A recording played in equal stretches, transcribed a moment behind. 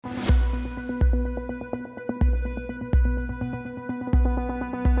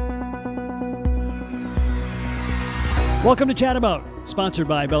Welcome to Chat About, sponsored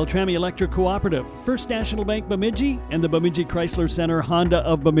by Beltrami Electric Cooperative, First National Bank Bemidji, and the Bemidji Chrysler Center Honda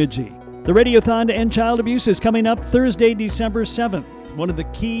of Bemidji. The Radiothon to End Child Abuse is coming up Thursday, December 7th. One of the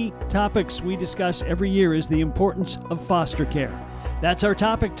key topics we discuss every year is the importance of foster care. That's our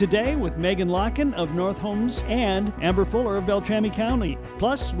topic today with Megan Lokken of North Homes and Amber Fuller of Beltrami County.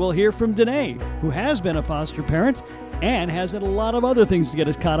 Plus, we'll hear from Denae, who has been a foster parent and has a lot of other things to get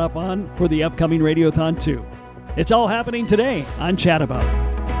us caught up on for the upcoming Radiothon too. It's all happening today on Chat About.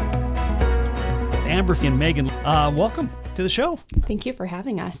 Amber and Megan, welcome to the show. Thank you for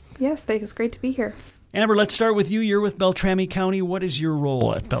having us. Yes, it's great to be here. Amber, let's start with you. You're with Beltrami County. What is your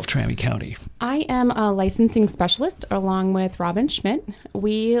role at Beltrami County? I am a licensing specialist along with Robin Schmidt.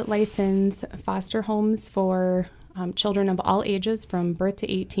 We license foster homes for children of all ages from birth to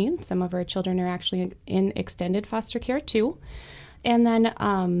 18. Some of our children are actually in extended foster care too. And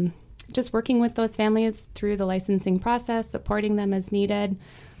then just working with those families through the licensing process, supporting them as needed,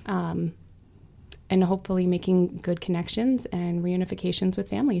 and hopefully making good connections and reunifications with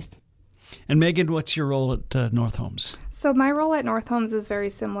families. And Megan, what's your role at North Homes? So my role at North Homes is very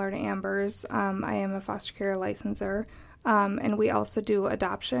similar to Amber's. I am a foster care licensor, and we also do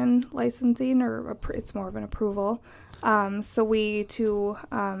adoption licensing, or it's more of an approval. So we too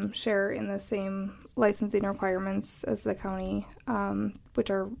share in the same licensing requirements as the county, which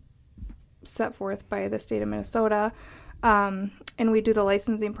are set forth by the state of Minnesota. And we do the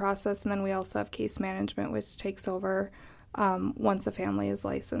licensing process, and then we also have case management, which takes over once a family is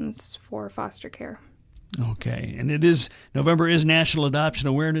licensed for foster care. Okay, and November is National Adoption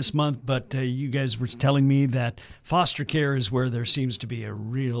Awareness Month, but you guys were telling me that foster care is where there seems to be a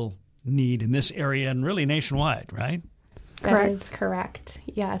real need in this area and really nationwide, right? That is correct.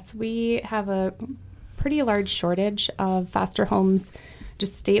 Yes, we have a pretty large shortage of foster homes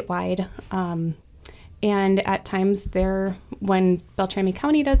just statewide. And at times when Beltrami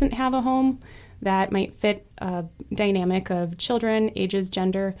County doesn't have a home that might fit a dynamic of children, ages,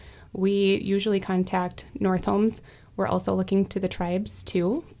 gender, we usually contact North Homes. We're also looking to the tribes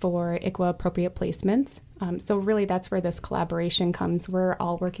too for ICWA appropriate placements. So really that's where this collaboration comes. We're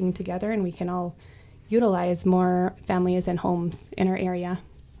all working together and we can all utilize more families and homes in our area.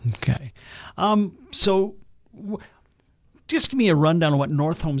 Okay. Just give me a rundown of what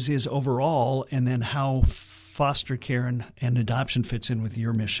North Homes is overall, and then how foster care and adoption fits in with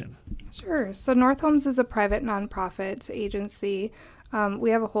your mission. Sure. So North Homes is a private nonprofit agency. We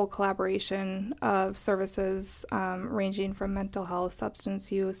have a whole collaboration of services ranging from mental health, substance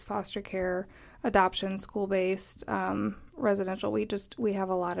use, foster care, adoption, school-based, residential. We have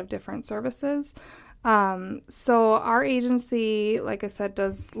a lot of different services. So our agency, like I said,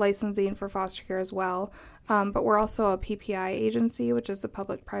 does licensing for foster care as well. But we're also a PPI agency, which is a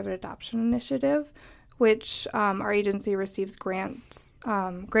public-private adoption initiative, which our agency receives grant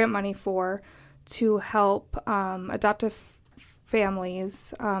money for to help adoptive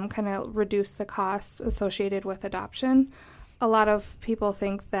families kind of reduce the costs associated with adoption. A lot of people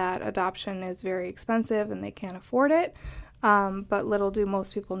think that adoption is very expensive and they can't afford it, but little do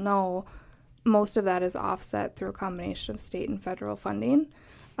most people know, most of that is offset through a combination of state and federal funding.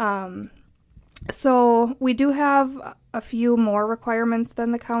 So we do have a few more requirements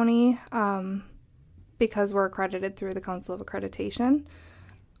than the county because we're accredited through the Council of Accreditation,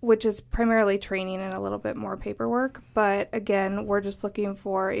 which is primarily training and a little bit more paperwork. But again, we're just looking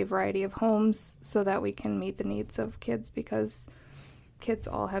for a variety of homes so that we can meet the needs of kids, because kids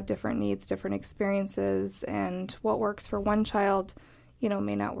all have different needs, different experiences, and what works for one child,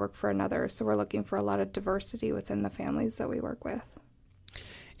 may not work for another. So we're looking for a lot of diversity within the families that we work with.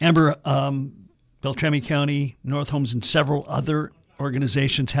 Amber, Beltrami County, North Homes, and several other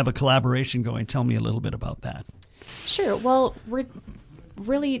organizations have a collaboration going. Tell me a little bit about that. Sure. Well, we're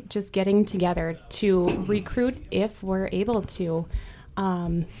really just getting together to recruit if we're able to.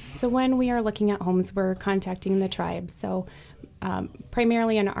 So when we are looking at homes, we're contacting the tribes. So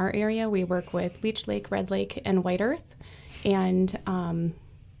primarily in our area, we work with Leech Lake, Red Lake, and White Earth. And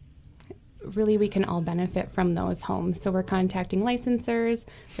really we can all benefit from those homes. So we're contacting licensors,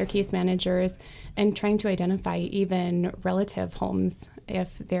 their case managers, and trying to identify even relative homes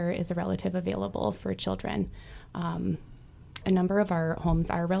if there is a relative available for children. A number of our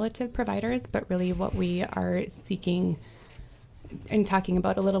homes are relative providers, but really what we are seeking and talking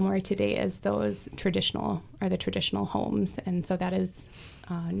about a little more today is the traditional homes. And so that is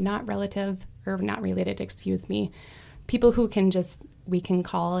not relative, or not related, people who we can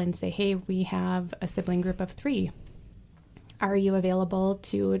call and say, hey, we have a sibling group of 3. Are you available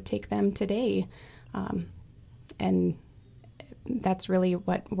to take them today? And that's really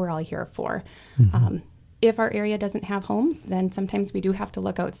what we're all here for. Mm-hmm. if our area doesn't have homes, then sometimes we do have to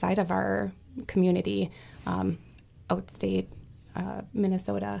look outside of our community, outstate,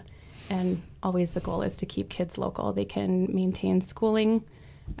 Minnesota, and always the goal is to keep kids local. They can maintain schooling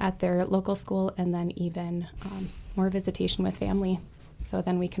at their local school and then even more visitation with family. So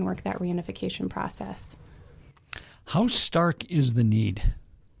then we can work that reunification process. How stark is the need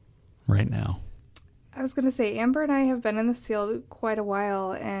right now? I was going to say, Amber and I have been in this field quite a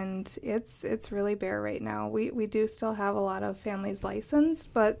while, and it's really bare right now. We do still have a lot of families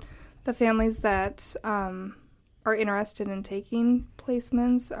licensed, but the families that are interested in taking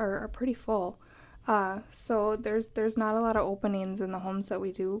placements are pretty full. So there's not a lot of openings in the homes that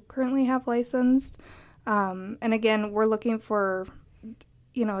we do currently have licensed. And again, we're looking for,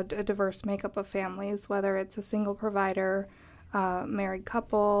 a diverse makeup of families, whether it's a single provider, married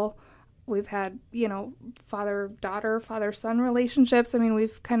couple. We've had, father-daughter, father-son relationships. I mean,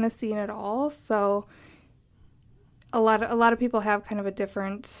 we've kind of seen it all. So a lot of people have kind of a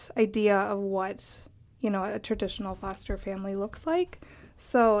different idea of what, a traditional foster family looks like.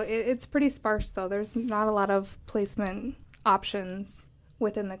 So it's pretty sparse, though. There's not a lot of placement options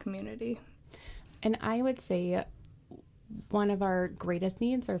within the community. And I would say one of our greatest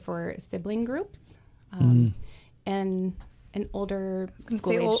needs are for sibling groups and older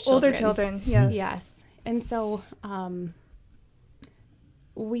school-age children. Older children, yes. Yes. And so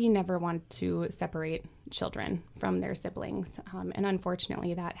we never want to separate children from their siblings. And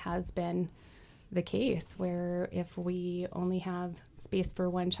unfortunately, that has been the case where if we only have space for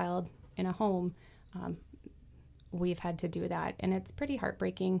one child in a home, we've had to do that. And it's pretty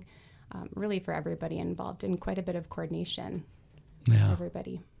heartbreaking, really, for everybody involved, and quite a bit of coordination for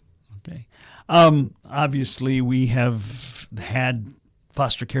everybody. Okay. Obviously, we have had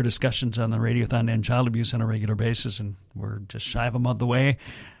foster care discussions on the Radiothon and child abuse on a regular basis, and we're just shy of a month away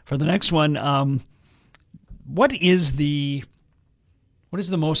for the next one. What is the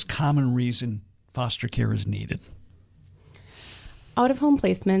most common reason foster care is needed? Out-of-home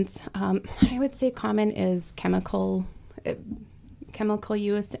placements, I would say common is chemical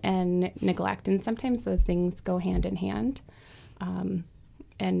use and neglect, and sometimes those things go hand in hand.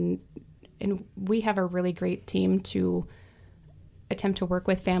 And we have a really great team to attempt to work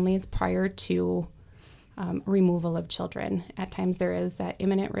with families prior to removal of children. At times there is that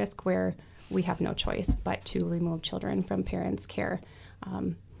imminent risk where we have no choice but to remove children from parents' care.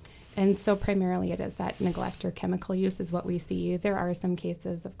 And so primarily it is that neglect or chemical use is what we see. There are some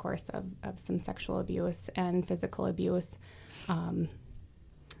cases, of course, of some sexual abuse and physical abuse,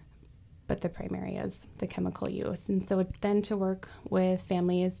 but the primary is the chemical use. And so then to work with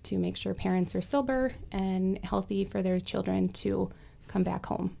families to make sure parents are sober and healthy for their children to come back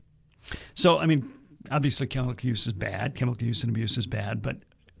home. So, I mean, obviously chemical use is bad. Chemical use and abuse is bad. But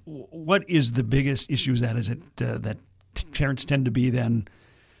what is the biggest issue? Is it that parents tend to be then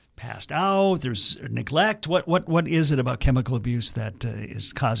passed out? There's neglect. What is it about chemical abuse that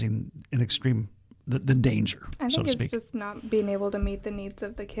is causing an extreme the danger? I think so to it's speak? just not being able to meet the needs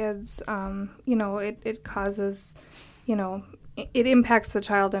of the kids. It causes, it impacts the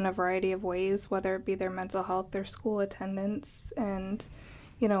child in a variety of ways, whether it be their mental health, their school attendance, and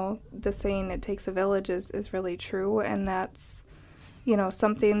the saying "it takes a village" is really true, and that's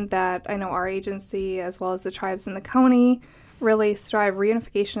something that I know our agency as well as the tribes in the county really strive.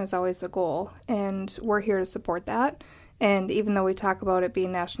 Reunification is always the goal, and we're here to support that. And even though we talk about it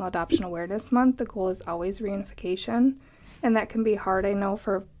being National Adoption Awareness Month, the goal is always reunification. And that can be hard, I know,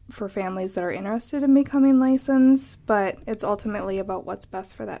 for families that are interested in becoming licensed, but it's ultimately about what's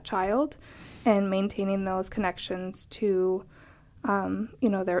best for that child and maintaining those connections to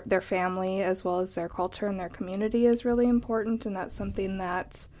their family as well as their culture and their community is really important. And that's something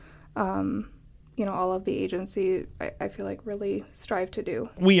that all of the agency, I feel like, really strive to do.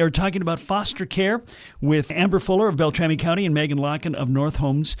 We are talking about foster care with Amber Fuller of Beltrami County and Megan Lokken of North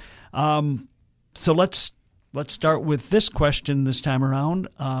Homes. So let's start with this question this time around.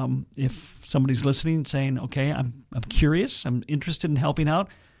 If somebody's listening saying, okay, I'm curious, I'm interested in helping out,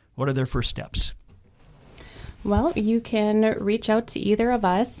 what are their first steps? Well, you can reach out to either of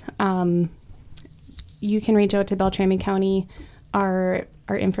us. You can reach out to Beltrami County. Our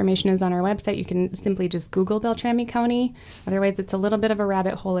information is on our website. You can simply just Google Beltrami County. Otherwise, it's a little bit of a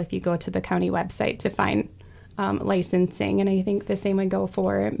rabbit hole if you go to the county website to find licensing. And I think the same would go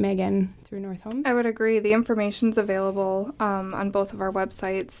for Megan through North Homes. I would agree. The information's available on both of our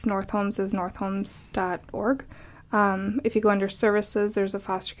websites. North Homes is northhomes.org. If you go under services, there's a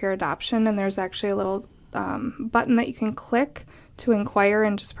foster care adoption, and there's actually a little button that you can click to inquire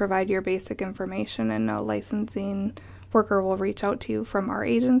and just provide your basic information, and a licensing worker will reach out to you from our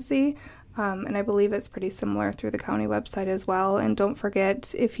agency. And I believe it's pretty similar through the county website as well. And don't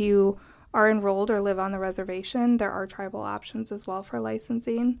forget, if you are enrolled or live on the reservation, there are tribal options as well for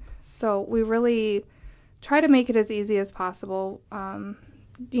licensing. So we really try to make it as easy as possible,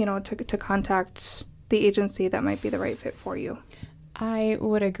 to contact the agency that might be the right fit for you. I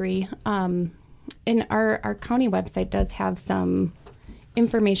would agree. And our county website does have some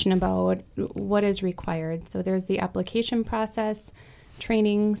information about what is required. So there's the application process,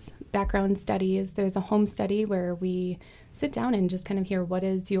 trainings, background studies. There's a home study where we sit down and just kind of hear, what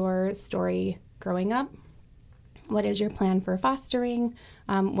is your story growing up? What is your plan for fostering?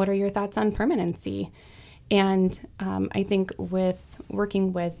 What are your thoughts on permanency? And I think with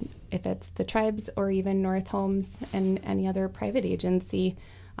working with, if it's the tribes or even North Homes and any other private agency,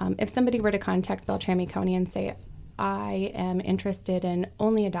 if somebody were to contact Beltrami County and say, I am interested in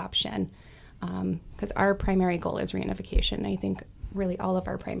only adoption, because our primary goal is reunification. I think really all of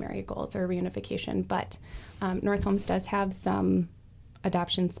our primary goals are reunification, but North Homes does have some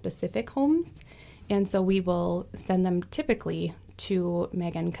adoption-specific homes, and so we will send them typically to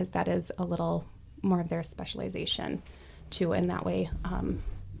Megan because that is a little more of their specialization too, and that way,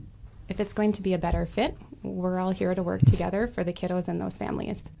 if it's going to be a better fit, we're all here to work together for the kiddos and those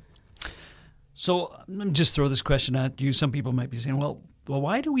families. So let me just throw this question at you. Some people might be saying, well,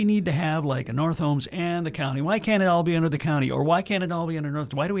 why do we need to have like a North Homes and the county? Why can't it all be under the county? Or why can't it all be under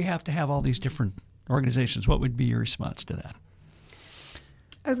North? Why do we have to have all these different organizations? What would be your response to that?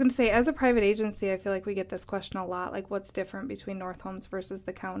 I was going to say, as a private agency, I feel like we get this question a lot, like what's different between North Homes versus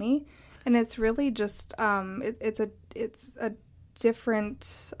the county? And it's really just it's a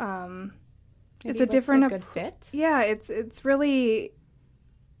different Maybe it's a different good fit. Yeah, it's really,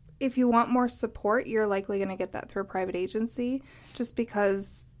 if you want more support, you're likely going to get that through a private agency, just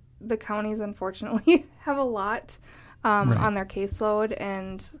because the counties unfortunately have a lot on their caseload,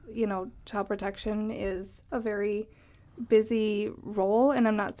 and child protection is a very busy role. And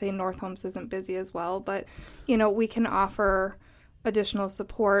I'm not saying North Homes isn't busy as well, but we can offer additional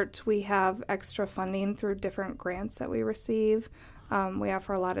support. We have extra funding through different grants that we receive. We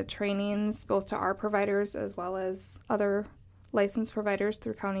offer a lot of trainings, both to our providers as well as other licensed providers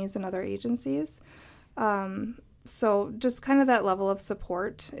through counties and other agencies. So just kind of that level of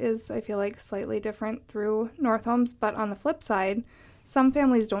support is, I feel like, slightly different through North Homes. But on the flip side, some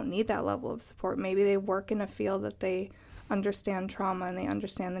families don't need that level of support. Maybe they work in a field that they understand trauma and they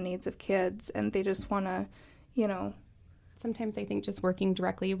understand the needs of kids, and they just want to, Sometimes I think just working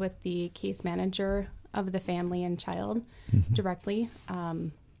directly with the case manager of the family and child directly,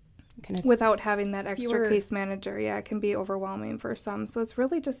 kind of without having that extra case manager, it can be overwhelming for some. So it's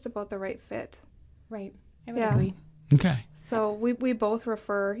really just about the right fit. Right. I would agree. Okay. So we both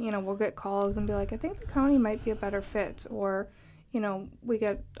refer, we'll get calls and be like, I think the county might be a better fit, or we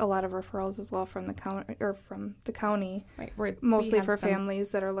get a lot of referrals as well from the county, right? Mostly for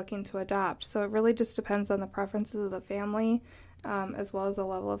families that are looking to adopt. So it really just depends on the preferences of the family, as well as the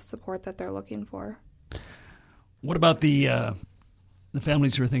level of support that they're looking for. What about the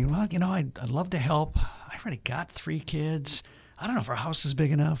families who are thinking, well, I'd love to help. I already got 3 kids. I don't know if our house is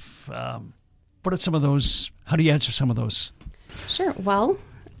big enough. What are some of those? How do you answer some of those? Sure. Well,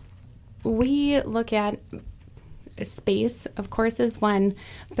 we look at space, of course, is one,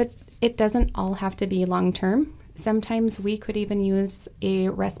 but it doesn't all have to be long-term. Sometimes we could even use a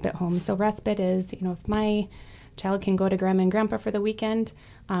respite home. So respite is, if my child can go to grandma and grandpa for the weekend,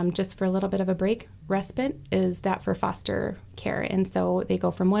 just for a little bit of a break. Respite is that for foster care. And so they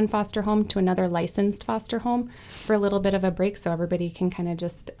go from one foster home to another licensed foster home for a little bit of a break, so everybody can kind of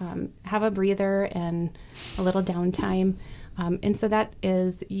just have a breather and a little downtime. And so that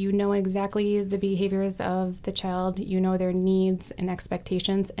is, exactly the behaviors of the child, their needs and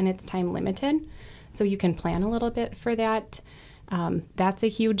expectations, and it's time limited. So you can plan a little bit for that. That's a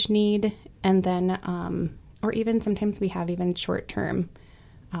huge need. And then, or even sometimes we have even short term,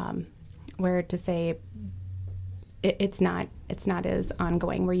 where to say it's not as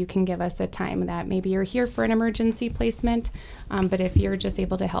ongoing, where you can give us a time that maybe you're here for an emergency placement, but if you're just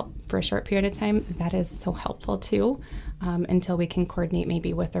able to help for a short period of time, that is so helpful too, until we can coordinate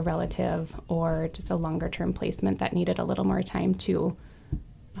maybe with a relative or just a longer term placement that needed a little more time to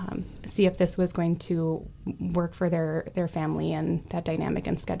see if this was going to work for their family and that dynamic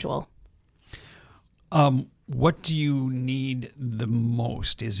and schedule. What do you need the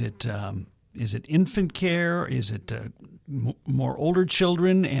most? Is it infant care? Is it more older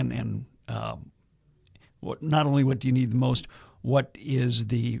children? And not only what do you need the most, what is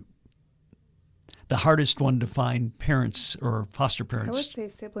the hardest one to find parents or foster parents? I would say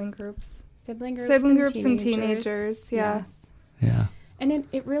sibling groups. Sibling groups and teenagers. Yeah. Yeah. And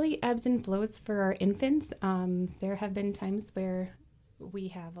it really ebbs and flows for our infants. There have been times where we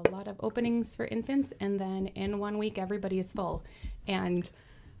have a lot of openings for infants, and then in 1 week everybody is full. And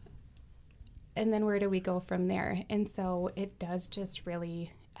then where do we go from there? And so it does just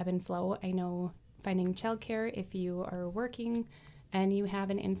really ebb and flow. I know finding childcare, if you are working and you have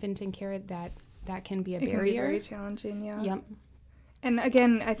an infant in care, that can be a barrier. It can be very challenging, yeah. Yep. And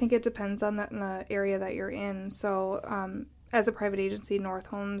again, I think it depends on the area that you're in. So as a private agency, North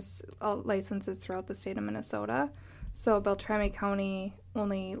Homes licenses throughout the state of Minnesota. So Beltrami County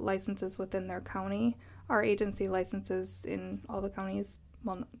only licenses within their county. Our agency licenses in all the counties,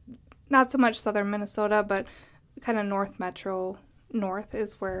 well, not so much southern Minnesota, but kind of North Metro North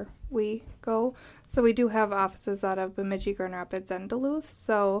is where we go. So we do have offices out of Bemidji, Grand Rapids, and Duluth.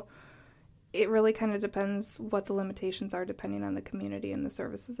 So it really kind of depends what the limitations are depending on the community and the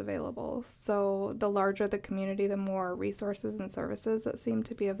services available. So the larger the community, the more resources and services that seem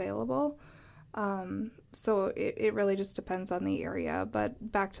to be available. So it really just depends on the area.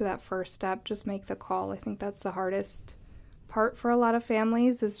 But back to that first step, just make the call. I think that's the hardest part for a lot of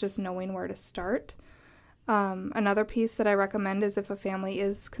families, is just knowing where to start. Another piece that I recommend is if a family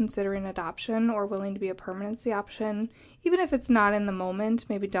is considering adoption or willing to be a permanency option, even if it's not in the moment,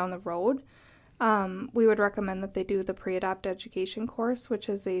 maybe down the road, we would recommend that they do the pre-adopt education course, which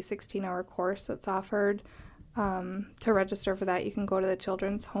is a 16-hour course that's offered. To register for that, you can go to the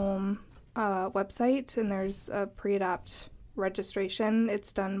Children's Home website, and there's a pre-adopt registration.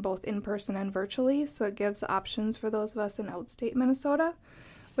 It's done both in person and virtually, so it gives options for those of us in outstate Minnesota,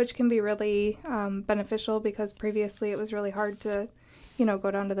 which can be really beneficial, because previously it was really hard to,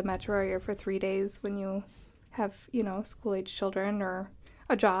 go down to the metro area for 3 days when you have, school-age children or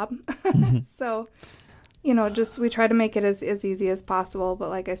a job. So, just we try to make it as easy as possible. But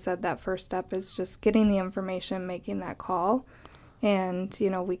like I said, that first step is just getting the information, making that call, and,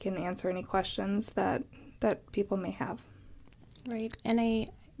 we can answer any questions that people may have. Right. And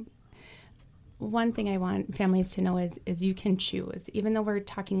one thing I want families to know is you can choose. Even though we're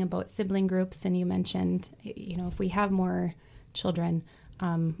talking about sibling groups, and you mentioned, if we have more children,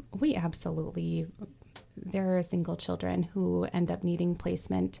 we absolutely, there are single children who end up needing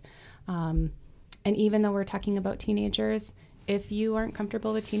placement. And even though we're talking about teenagers, if you aren't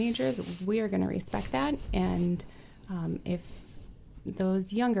comfortable with teenagers, we are going to respect that. And if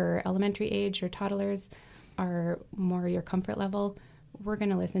those younger elementary age or toddlers are more your comfort level, we're going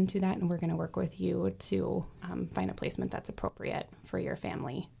to listen to that, and we're going to work with you to find a placement that's appropriate for your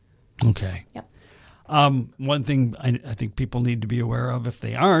family. Okay. Yep. One thing I think people need to be aware of, if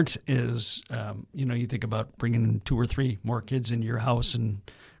they aren't, is, you think about bringing 2 or 3 more kids into your house and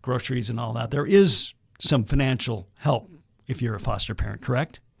groceries and all that. There is some financial help if you're a foster parent,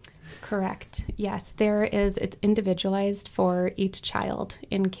 correct? Correct. Yes, there is. It's individualized for each child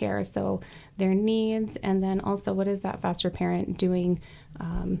in care. So their needs, and then also what is that foster parent doing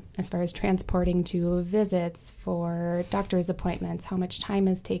as far as transporting to visits, for doctor's appointments, how much time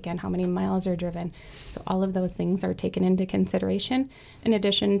is taken, how many miles are driven. So all of those things are taken into consideration, in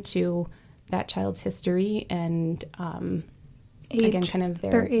addition to that child's history and, age, again, kind of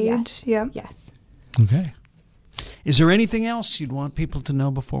their age. Yes, yeah. Yes. Okay. Is there anything else you'd want people to know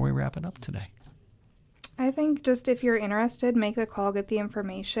before we wrap it up today? I think just if you're interested, make the call, get the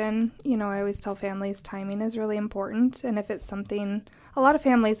information. I always tell families timing is really important. And if it's something, a lot of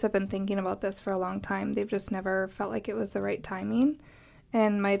families have been thinking about this for a long time. They've just never felt like it was the right timing.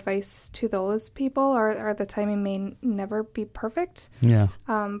 And my advice to those people are the timing may never be perfect. Yeah.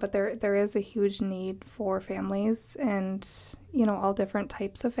 But there is a huge need for families, and, all different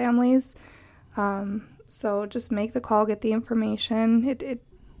types of families. So just make the call, get the information.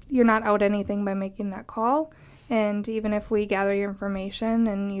 You're not out anything by making that call. And even if we gather your information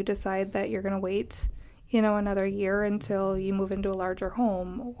and you decide that you're going to wait, another year until you move into a larger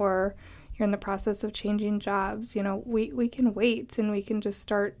home, or you're in the process of changing jobs, we can wait, and we can just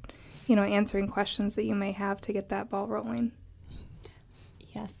start, answering questions that you may have to get that ball rolling.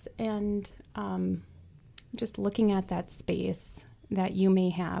 Yes. And just looking at that space that you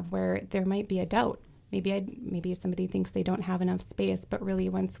may have where there might be a doubt. Maybe somebody thinks they don't have enough space, but really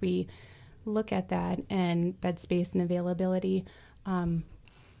once we look at that and bed space and availability,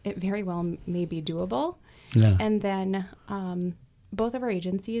 it very well may be doable. Yeah. And then both of our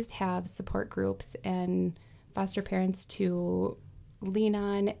agencies have support groups and foster parents to lean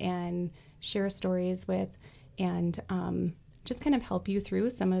on and share stories with, and just kind of help you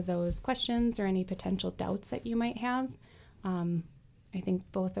through some of those questions or any potential doubts that you might have. I think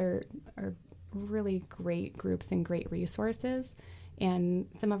both are really great groups and great resources, and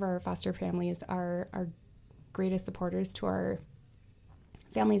some of our foster families are our greatest supporters to our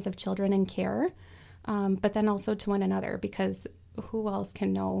families of children in care, but then also to one another, because who else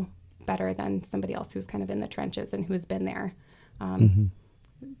can know better than somebody else who's kind of in the trenches and who's been there.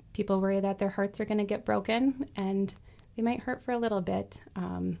 People worry that their hearts are going to get broken, and they might hurt for a little bit.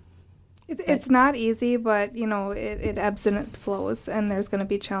 It's not easy, but, it ebbs and it flows, and there's going to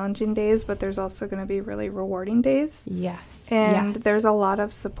be challenging days, but there's also going to be really rewarding days. Yes. And there's a lot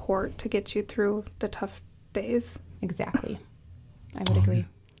of support to get you through the tough days. Exactly. I would agree.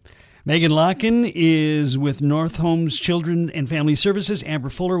 Megan Lokken is with North Homes Children and Family Services. Amber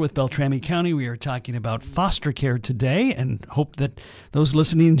Fuller with Beltrami County. We are talking about foster care today, and hope that those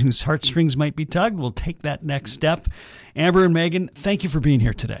listening whose heartstrings might be tugged will take that next step. Amber and Megan, thank you for being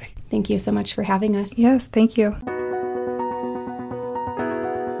here today. Thank you so much for having us. Yes, thank you.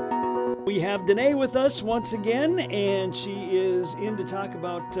 We have Denae with us once again, and she is in to talk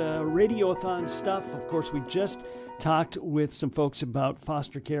about Radiothon stuff. Of course, we just talked with some folks about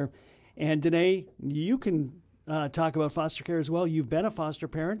foster care. And Denae, you can talk about foster care as well. You've been a foster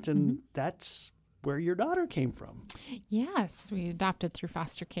parent, and that's where your daughter came from. Yes, we adopted through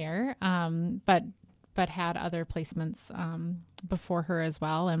foster care, but had other placements before her as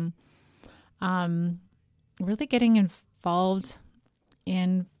well. And really getting involved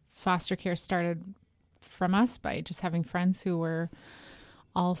in foster care started from us by just having friends who were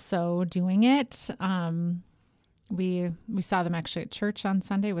also doing it. We saw them actually at church on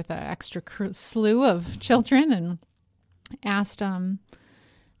Sunday with an extra slew of children, and asked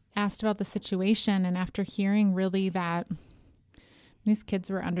about the situation. And after hearing really that these kids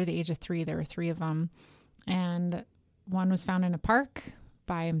were under the age of 3, there were 3 of them, and one was found in a park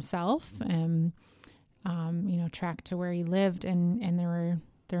by himself, and tracked to where he lived, and there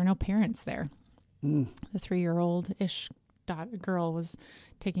were no parents there. The 3-year-old-ish girl was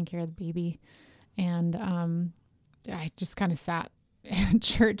taking care of the baby, and I just kind of sat in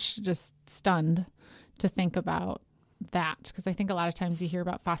church just stunned to think about that, because I think a lot of times you hear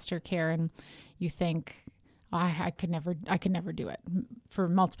about foster care and you think, I could never do it for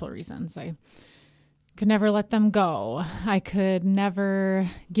multiple reasons. I could never let them go. I could never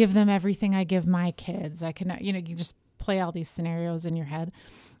give them everything I give my kids. I could not, you just play all these scenarios in your head.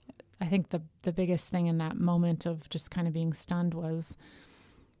 I think the biggest thing in that moment of just kind of being stunned was,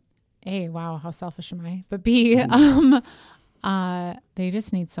 A, wow, how selfish am I? But B, they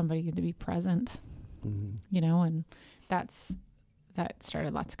just need somebody to be present, and that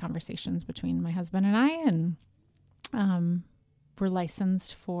started lots of conversations between my husband and I, and we're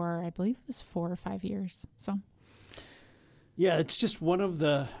licensed for, I believe it was 4 or 5 years. So, yeah, it's just one of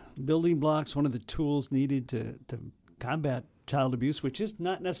the building blocks, one of the tools needed to combat child abuse, which is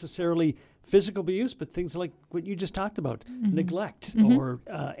not necessarily physical abuse, but things like what you just talked about, neglect, or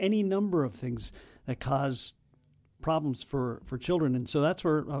any number of things that cause problems for children. And so that's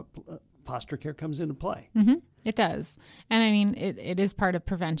where foster care comes into play. It does. And I mean, it is part of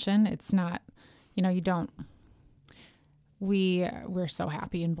prevention. It's not, we're so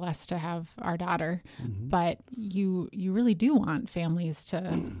happy and blessed to have our daughter, but you really do want families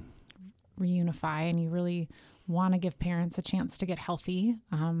to reunify, and you really want to give parents a chance to get healthy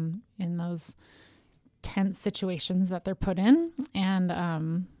in those tense situations that they're put in,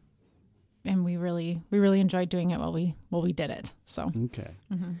 and we really enjoyed doing it while we did it. So okay.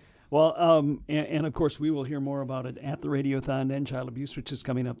 Well, and of course we will hear more about it at the Radiothon and Child Abuse, which is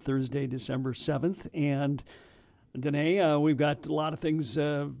coming up Thursday, December 7th. And Denae, we've got a lot of things,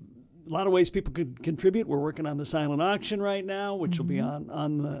 a lot of ways people could contribute. We're working on the silent auction right now, which will be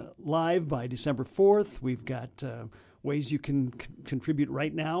on the live by December 4th. We've got ways you can contribute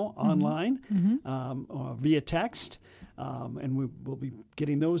right now online via text, and we will be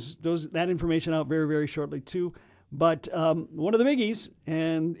getting that information out very, very shortly too. But one of the biggies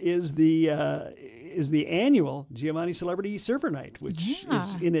is the annual Giovanni Celebrity Surfer Night, which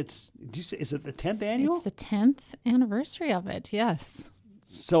is in its. Is it the 10th annual? It's the 10th anniversary of it. Yes.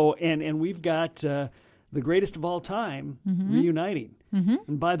 So and we've got the greatest of all time reuniting.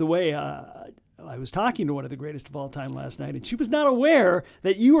 And by the way, I was talking to one of the greatest of all time last night, and she was not aware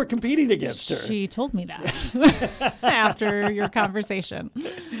that you were competing against her. She told me that after your conversation.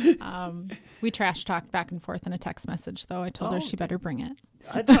 We trash talked back and forth in a text message, though. I told her she better bring it.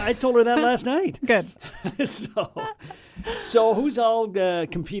 I told her that last night. Good. So who's all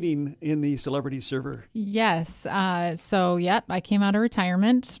competing in the Celebrity Server? Yes. I came out of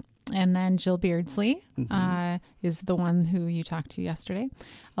retirement, and then Jill Beardsley is the one who you talked to yesterday,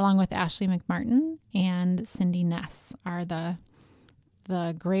 along with Ashley McMartin and Cindy Ness are the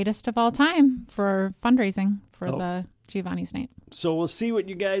greatest of all time for fundraising for the Giovanni's night. So we'll see what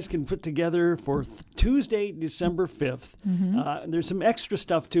you guys can put together for Tuesday, December 5th. There's some extra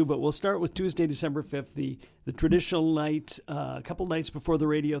stuff, too, but we'll start with Tuesday, December 5th, the traditional night, a couple nights before the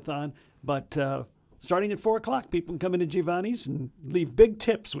Radiothon. But starting at 4 o'clock, people can come into Giovanni's and leave big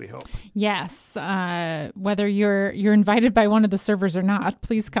tips, we hope. Yes. Whether you're invited by one of the servers or not,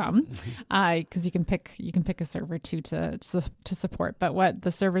 please come, because you can pick a server, too, to support. But what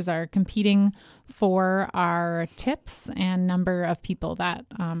the servers are competing for are tips and number of people that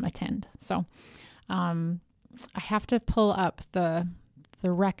attend. So I have to pull up the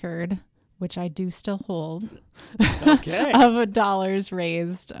record, which I do still hold, okay. of dollars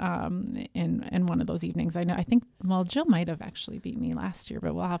raised in one of those evenings. I think Jill might have actually beat me last year,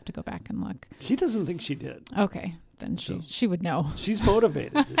 but we'll have to go back and look. She doesn't think she did. Okay, then she would know. She's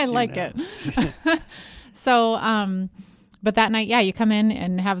motivated. I like it. So, but that night, you come in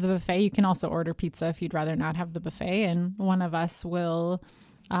and have the buffet. You can also order pizza if you'd rather not have the buffet, and one of us will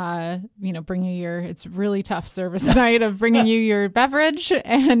bring you it's really tough service night of bringing you your beverage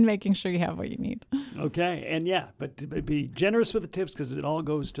and making sure you have what you need. Okay. And but be generous with the tips because it all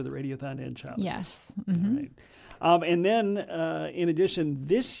goes to the Radiothon and Child. Yes. Mm-hmm. All right. And then in addition,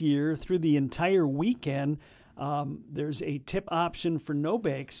 this year through the entire weekend, there's a tip option for no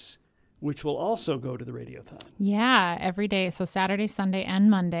bakes, which will also go to the Radiothon. Yeah, every day. So Saturday, Sunday, and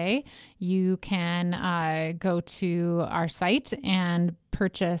Monday, you can go to our site and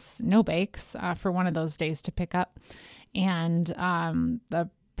purchase no bakes for one of those days to pick up. And the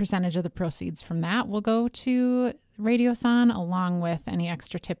percentage of the proceeds from that will go to Radiothon, along with any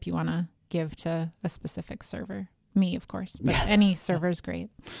extra tip you want to give to a specific server. Me, of course, but any server is great.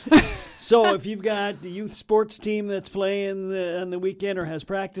 So if you've got the youth sports team that's playing on the weekend or has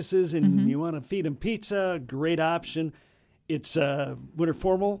practices and you want to feed them pizza, great option. It's winter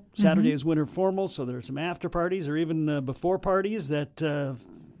formal. Saturday is winter formal, so there's some after parties or even before parties that,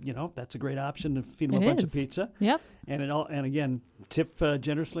 that's a great option to feed them a bunch of pizza. Yep. And again, tip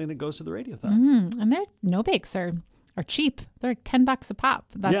generously and it goes to the Radiothon. And their no bakes are cheap. They're $10 a pop.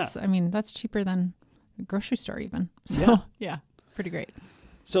 That's cheaper than a grocery store even. So yeah pretty great.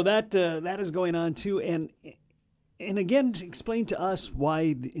 So that is going on too, and again, to explain to us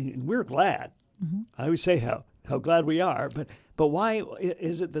why, and we're glad. I always say how glad we are, but why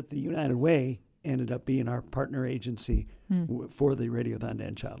is it that the United Way ended up being our partner agency for the Radiothon to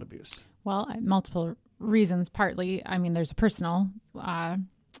End Child Abuse? Well, multiple reasons. Partly, there's a personal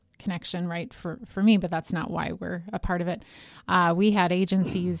connection, right, for me, but that's not why we're a part of it. We had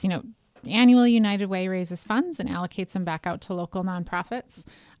agencies, annually, United Way raises funds and allocates them back out to local nonprofits,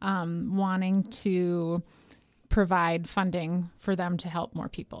 wanting to provide funding for them to help more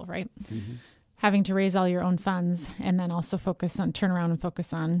people, right? Having to raise all your own funds and then also turn around and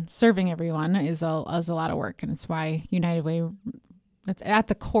focus on serving everyone is a lot of work. And it's why United Way, it's at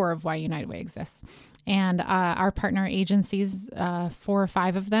the core of why United Way exists. And our partner agencies, 4 or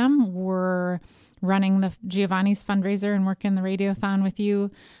 5 of them were running the Giovanni's fundraiser and working the Radiothon with you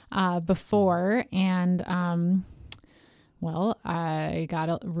before. And, I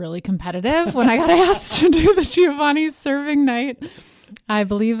got really competitive when I got asked to do the Giovanni's serving night. I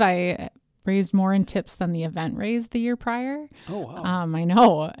believe I raised more in tips than the event raised the year prior. Oh, wow. I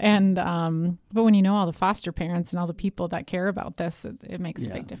know. And, but when you know all the foster parents and all the people that care about this, it makes a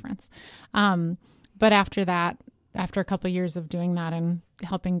big difference. But after that, after a couple of years of doing that and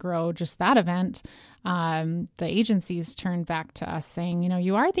helping grow just that event, the agencies turned back to us saying,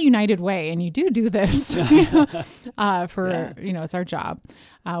 you are the United Way and you do this it's our job.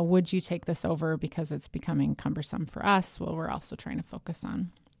 Would you take this over because it's becoming cumbersome for us? Well, we're also trying to focus on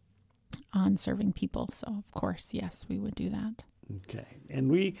serving people. So of course, yes, we would do that. Okay. And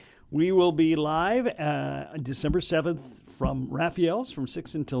we will be live December 7th from Raphael's from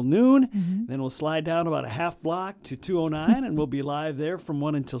 6 until noon. Then we'll slide down about a half block to 209 and we'll be live there from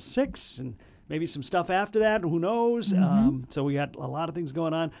 1 until 6 and maybe some stuff after that. Who knows? So we got a lot of things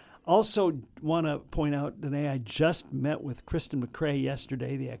going on. Also want to point out, Denae, I just met with Kristen McCrae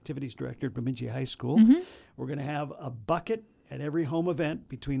yesterday, the activities director at Bemidji High School. We're going to have a bucket at every home event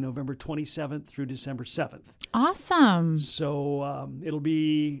between November 27th through December 7th. Awesome. So it'll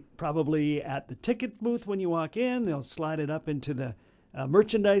be probably at the ticket booth when you walk in. They'll slide it up into the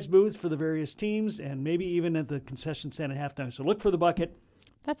merchandise booth for the various teams and maybe even at the concession stand at halftime. So look for the bucket.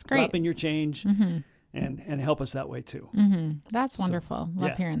 That's great. Drop in your change and help us that way too. That's wonderful.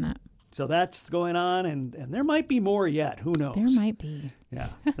 Love hearing that. So that's going on, and there might be more yet. Who knows? There might be. Yeah.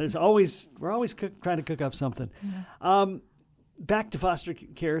 We're always trying to cook up something. Yeah. Back to foster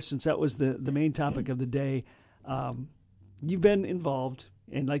care, since that was the main topic of the day. You've been involved,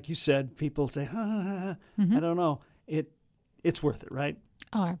 and like you said, people say, I don't know. it's worth it, right?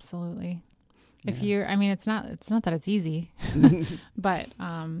 Oh, absolutely. If you're, I mean, it's not that it's easy, but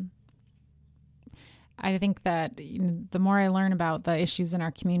I think that the more I learn about the issues in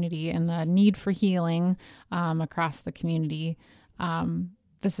our community and the need for healing across the community,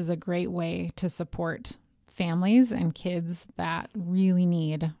 this is a great way to support families and kids that really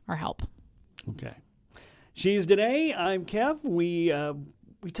need our help. Okay. She's Denae. I'm Kev. We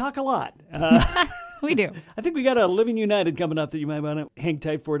talk a lot. We do. I think we got a Living United coming up that you might want to hang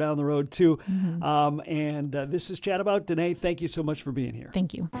tight for down the road, too. And this is Chat About. Denae, thank you so much for being here.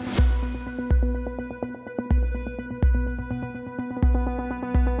 Thank you.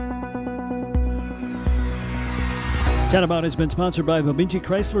 Chat About has been sponsored by Bemidji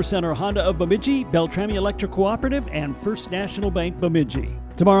Chrysler Center, Honda of Bemidji, Beltrami Electric Cooperative, and First National Bank Bemidji.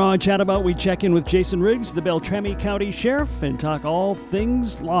 Tomorrow on Chat About, we check in with Jason Riggs, the Beltrami County Sheriff, and talk all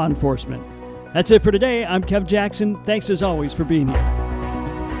things law enforcement. That's it for today. I'm Kev Jackson. Thanks as always for being here.